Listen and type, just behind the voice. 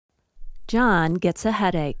John gets a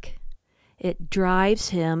headache. It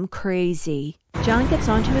drives him crazy. John gets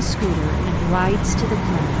onto his scooter and rides to the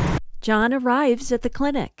clinic. John arrives at the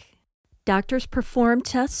clinic. Doctors perform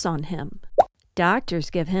tests on him. Doctors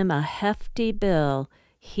give him a hefty bill.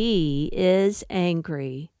 He is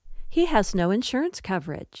angry. He has no insurance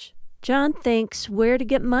coverage. John thinks where to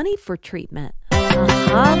get money for treatment.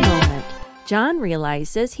 Aha moment. John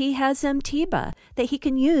realizes he has MTBA that he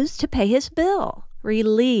can use to pay his bill.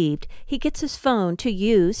 Relieved, he gets his phone to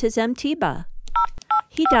use his MTBA.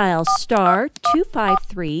 He dials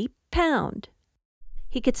 *253#.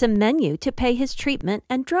 He gets a menu to pay his treatment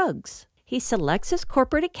and drugs. He selects his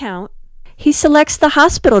corporate account. He selects the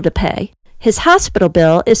hospital to pay. His hospital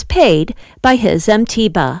bill is paid by his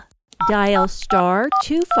MTBA. Dial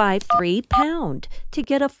 *253# to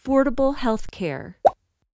get affordable health care.